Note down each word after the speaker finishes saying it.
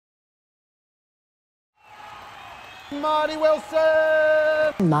Marty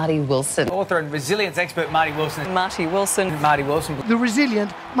Wilson! Marty Wilson. Author and resilience expert Marty Wilson. Marty Wilson. Marty Wilson. The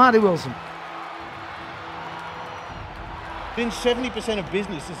resilient Marty Wilson. In 70% of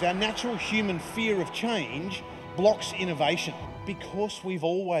businesses, our natural human fear of change blocks innovation. Because we've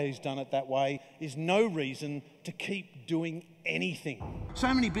always done it that way is no reason to keep doing anything.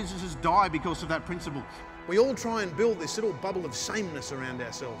 So many businesses die because of that principle. We all try and build this little bubble of sameness around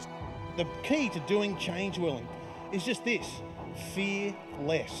ourselves. The key to doing change willing is just this: fear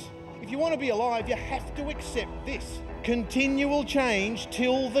less. If you want to be alive, you have to accept this: continual change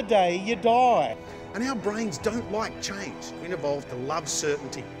till the day you die. And our brains don't like change. We evolved to love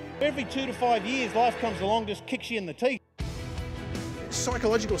certainty. Every 2 to 5 years, life comes along, just kicks you in the teeth.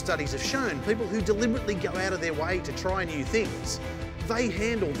 Psychological studies have shown people who deliberately go out of their way to try new things, they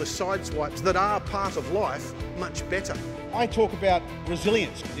handle the sideswipes that are part of life much better. I talk about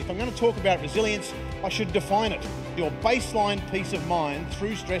resilience. If I'm going to talk about resilience, I should define it: your baseline peace of mind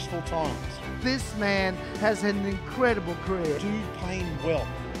through stressful times. This man has an incredible career. Do pain well.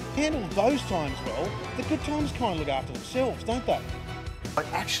 Handle those times well. The good times kind of look after themselves, don't they? By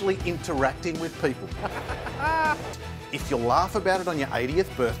actually interacting with people. If you laugh about it on your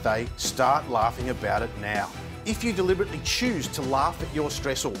 80th birthday, start laughing about it now. If you deliberately choose to laugh at your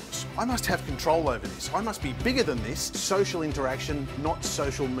stressors, I must have control over this. I must be bigger than this. Social interaction, not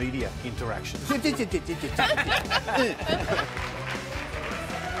social media interaction. Welcome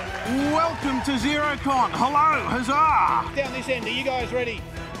to ZeroCon. Hello, huzzah! Down this end, are you guys ready?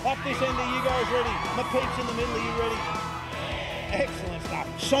 Up this end, are you guys ready? My peeps in the middle, are you ready? Excellent stuff.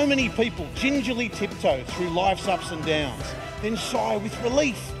 So many people gingerly tiptoe through life's ups and downs, then sigh with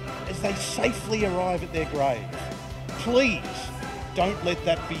relief as they safely arrive at their grave. Please don't let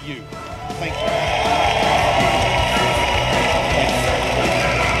that be you. Thank you.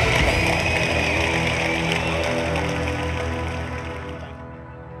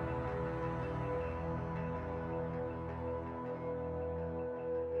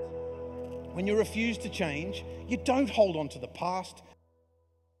 When you refuse to change, you don't hold on to the past,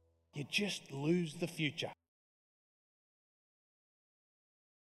 you just lose the future.